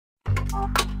Hey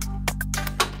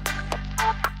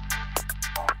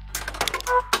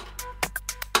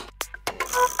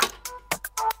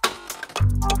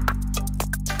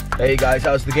guys,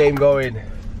 how's the game going?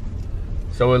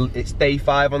 So it's day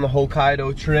 5 on the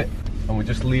Hokkaido trip and we're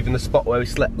just leaving the spot where we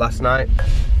slept last night.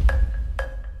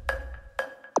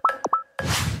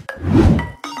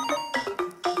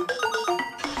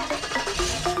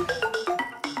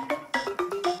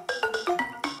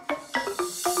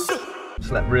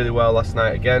 Slept really well last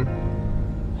night again.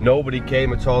 Nobody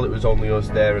came at all, it was only us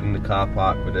there in the car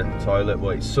park with the toilet.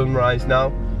 Well, it's sunrise now.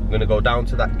 I'm gonna go down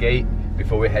to that gate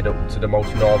before we head up to the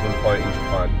most northern point in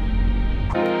Japan.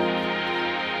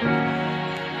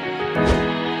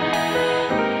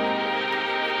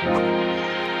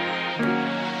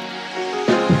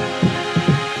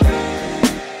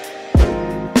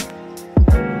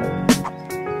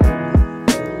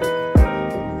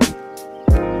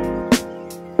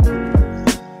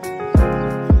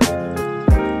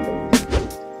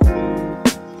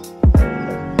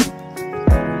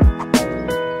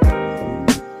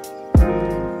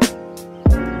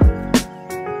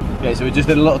 Okay, so we just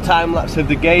did a little time lapse of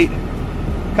the gate.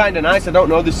 Kind of nice, I don't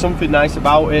know, there's something nice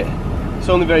about it. It's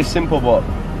only very simple, but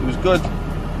it was good.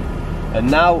 And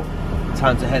now,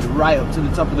 time to head right up to the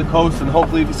top of the coast, and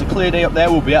hopefully if it's a clear day up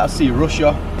there, we'll be able to see Russia.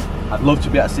 I'd love to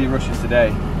be able to see Russia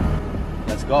today.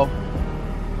 Let's go.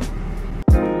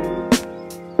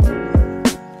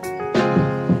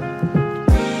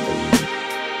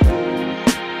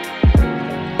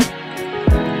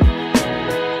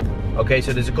 Okay,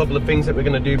 so there's a couple of things that we're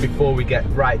going to do before we get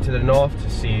right to the north to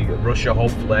see Russia,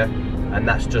 hopefully, and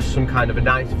that's just some kind of a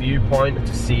nice viewpoint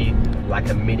to see like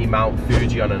a mini Mount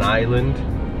Fuji on an island,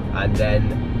 and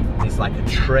then there's like a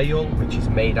trail which is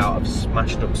made out of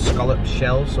smashed up scallop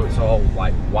shells, so it's all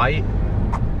like white.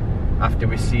 After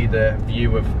we see the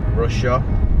view of Russia,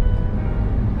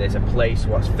 there's a place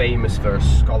what's famous for a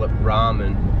Scallop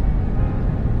Ramen,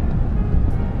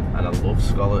 and I love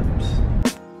scallops.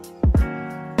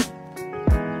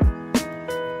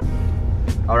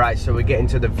 Alright, so we're getting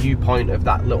to the viewpoint of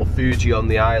that little Fuji on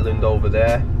the island over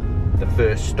there. The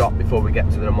first stop before we get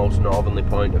to the most northerly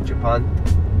point of Japan.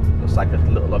 Looks like a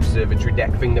little observatory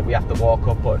deck thing that we have to walk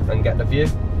up and get the view.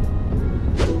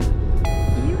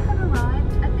 You have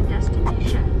arrived at the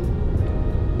destination.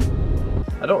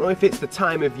 I don't know if it's the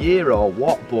time of year or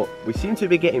what, but we seem to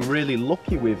be getting really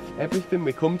lucky with everything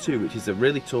we come to, which is a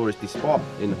really touristy spot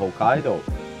in Hokkaido.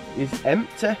 It's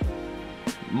empty.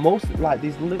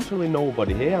 There's literally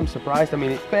nobody here. I'm surprised. I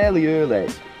mean, it's fairly early,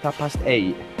 it's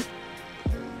 8:30.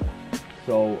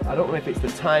 So I don't know if it's the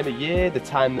time of year, the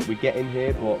time that we get in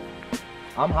here, but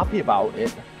I'm happy about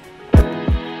it.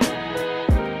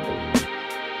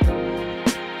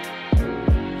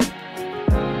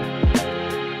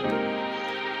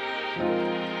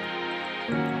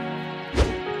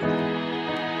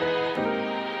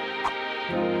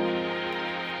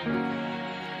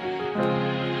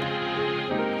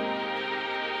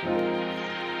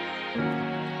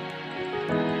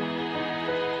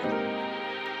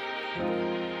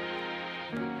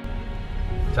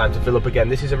 Time to fill up again.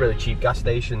 This is a really cheap gas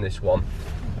station, this one.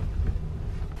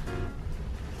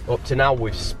 Up to now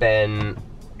we've spent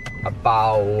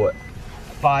about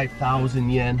 5,000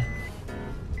 yen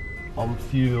on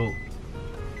fuel.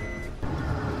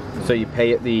 So you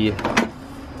pay at the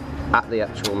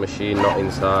actual machine, not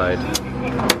inside.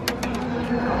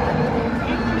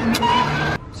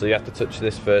 So you have to touch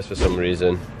this first for some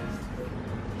reason.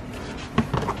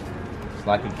 It's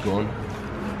like a gun.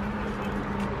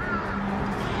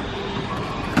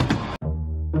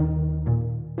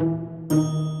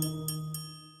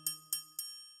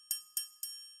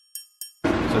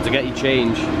 So to get your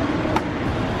change,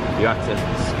 you have to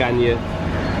scan your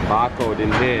barcode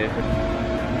in here.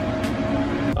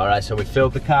 Alright, so we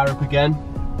filled the car up again.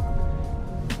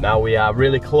 Now we are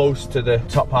really close to the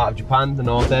top part of Japan, the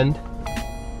north end.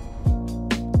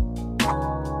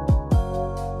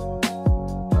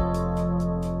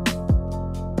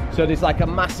 So there's like a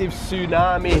massive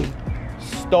tsunami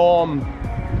storm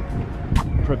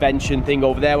prevention thing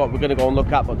over there, what we're going to go and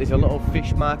look at, but there's a little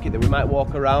fish market that we might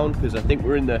walk around because I think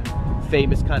we're in the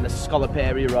famous kind of scallop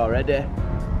area already.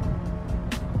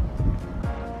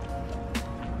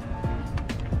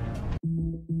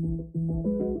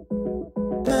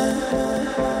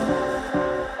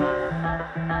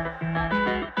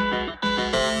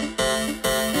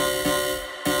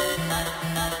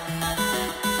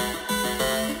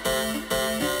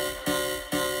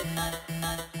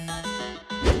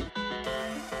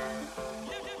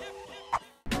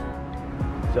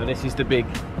 So this is the big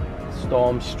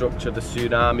storm structure, the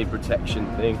tsunami protection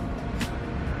thing.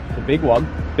 The big one,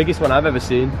 biggest one I've ever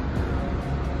seen.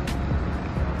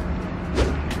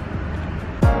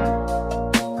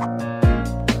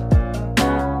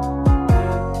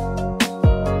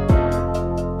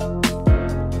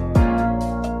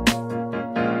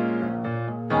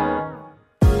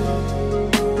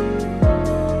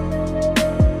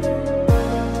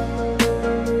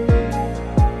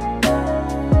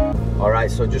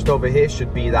 Alright, so just over here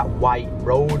should be that white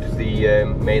road, the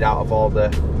made out of all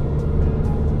the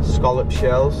scallop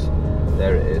shells.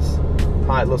 There it is.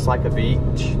 It looks like a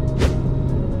beach.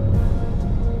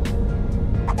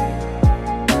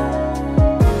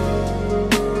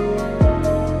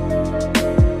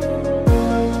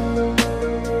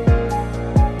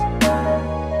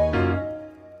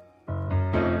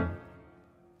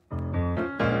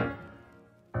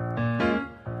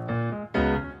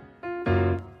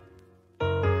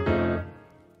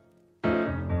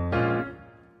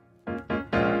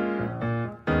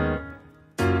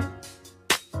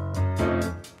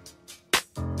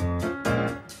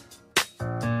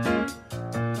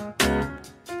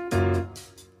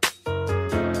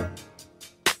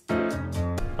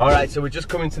 Alright, so we're just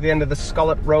coming to the end of the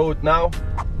Scallop Road now,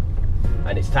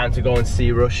 and it's time to go and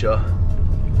see Russia.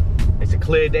 It's a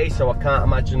clear day, so I can't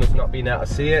imagine us not being able to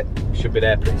see it. We should be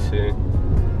there pretty soon.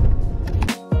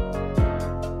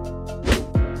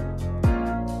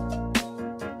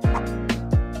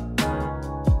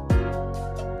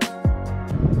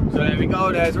 So there we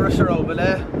go, there's Russia over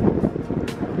there.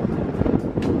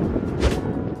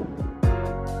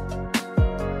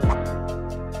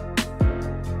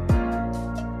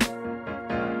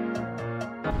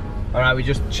 Alright, we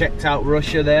just checked out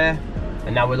Russia there,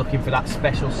 and now we're looking for that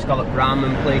special Scallop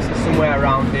Ramen place. It's somewhere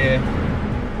around here.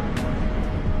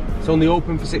 It's only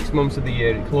open for 6 months of the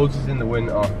year, it closes in the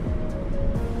winter.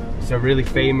 It's a really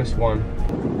famous one.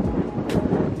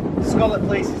 Scallop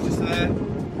place is just there.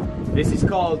 This is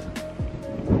called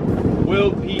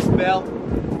World Peace Bell.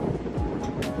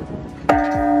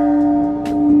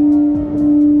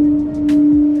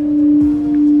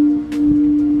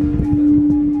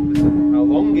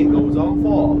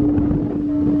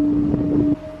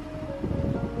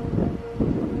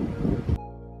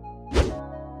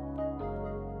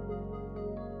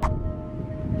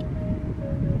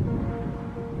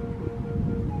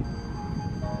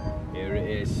 Here it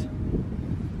is,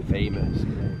 famous.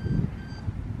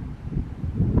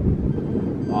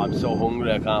 Oh, I'm so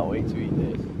hungry, I can't wait to eat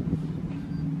this.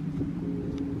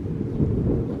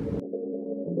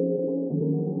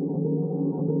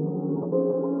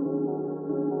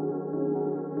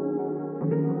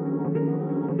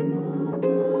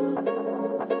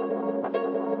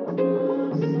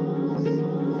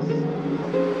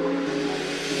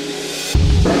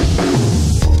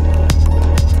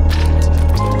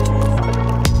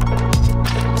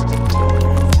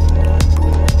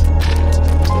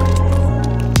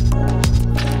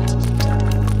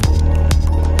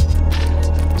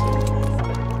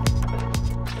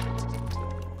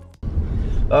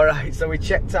 Alright, so we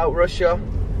checked out Russia.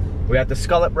 We had the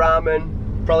Scallop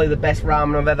Ramen, probably the best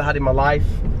ramen I've ever had in my life.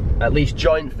 At least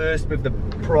joint first with the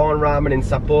prawn ramen in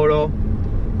Sapporo.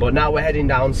 But now we're heading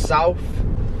down south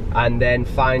and then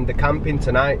find the camping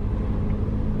tonight.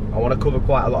 I want to cover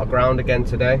quite a lot of ground again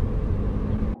today.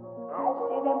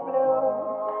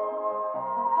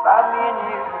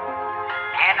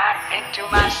 Think to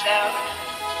myself,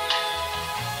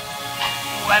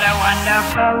 what a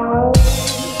wonderful world.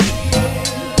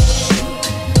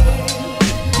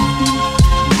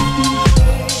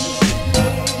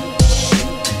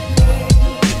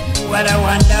 What a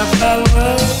wonderful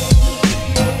world.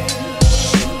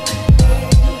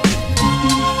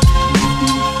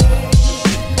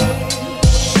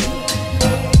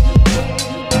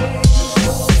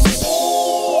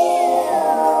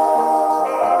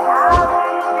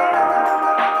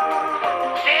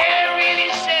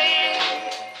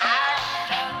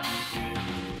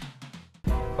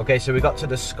 Okay, so we got to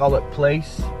the Scallop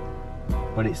place,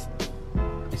 but it's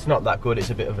not that good.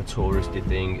 It's a bit of a touristy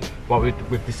thing. What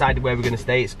we've decided where we're going to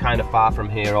stay. It's kind of far from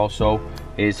here also,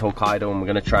 is Hokkaido, and we're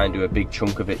going to try and do a big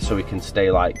chunk of it so we can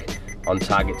stay like on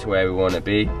target to where we want to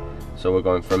be. So we're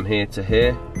going from here to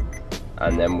here,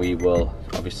 and then we will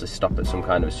obviously stop at some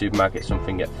kind of a supermarket,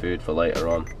 something, get food for later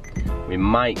on. We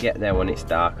might get there when it's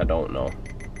dark, I don't know.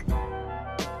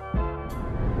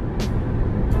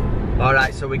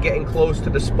 Alright, so we're getting close to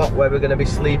the spot where we're going to be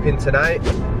sleeping tonight,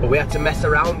 but we had to mess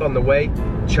around on the way,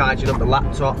 charging up the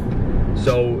laptop,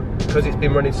 So because it's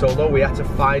been running so low, we had to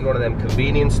find one of them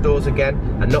convenience stores again,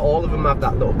 and not all of them have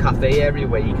that little cafe area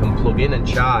where you can plug in and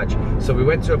charge. So we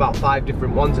went to about 5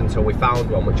 different ones until we found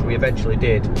one, which we eventually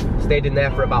did. Stayed in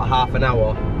there for about half an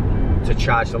hour to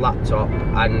charge the laptop,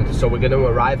 and so we're going to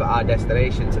arrive at our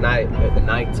destination tonight at the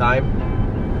night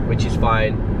time, which is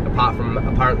fine, apart from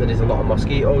apparently there's a lot of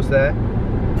mosquitoes there.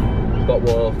 But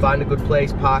we'll find a good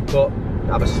place, park up,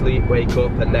 have a sleep, wake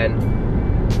up, and then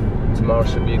tomorrow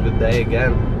should be a good day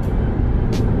again.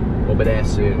 We'll be there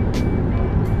soon.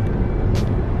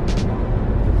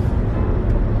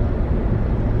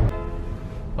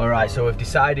 Alright, so we've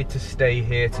decided to stay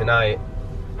here tonight.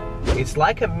 It's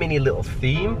like a mini little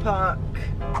theme park.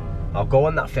 I'll go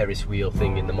on that Ferris wheel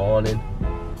thing in the morning.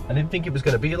 I didn't think it was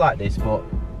going to be like this, but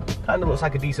kind of looks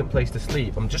like a decent place to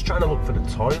sleep. I'm just trying to look for the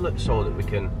toilet so that we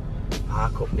can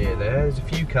park up near there. There's a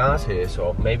few cars here,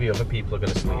 so maybe other people are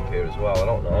going to sleep here as well, I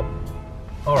don't know.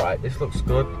 Alright, this looks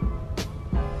good.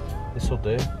 This will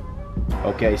do.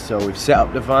 Okay, so we've set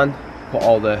up the van, put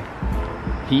all the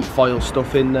heat foil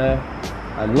stuff in there,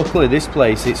 and luckily this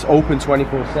place, it's open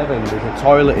 24/7. There's a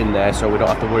toilet in there, so we don't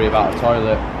have to worry about a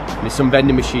toilet. And there's some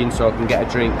vending machines so I can get a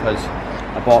drink, because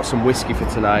I bought some whiskey for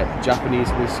tonight, Japanese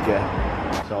whiskey.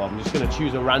 So I'm just going to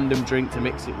choose a random drink to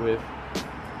mix it with.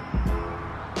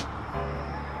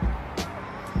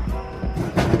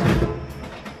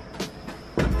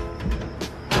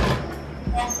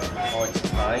 Oh, it's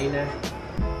tiny.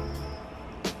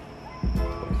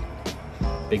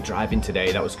 Big driving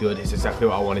today, that was good. It's exactly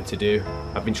what I wanted to do.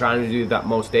 I've been trying to do that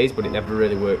most days, but it never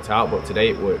really worked out. But today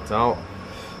it worked out.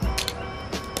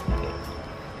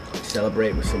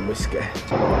 Celebrate with some whiskey.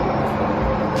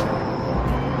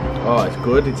 Oh, it's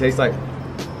good. It tastes like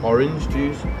orange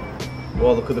juice.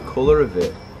 Oh, look at the colour of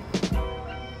it.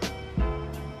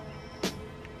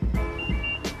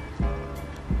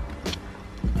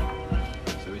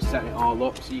 So we set it all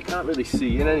up, so you can't really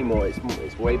see it anymore.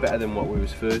 It's way better than what we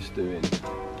was first doing.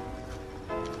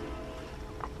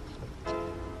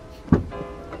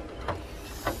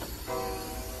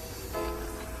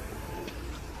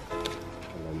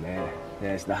 And then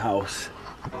there's the house.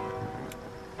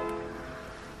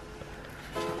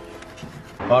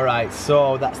 Alright,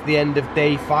 so that's the end of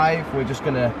day 5. We're just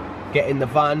gonna get in the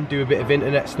van, do a bit of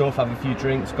internet stuff, have a few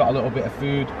drinks, got a little bit of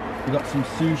food. We've got some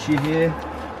sushi here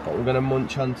that we're gonna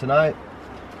munch on tonight.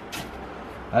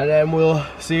 And then we'll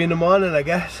see you in the morning, I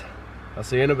guess. I'll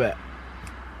see you in a bit.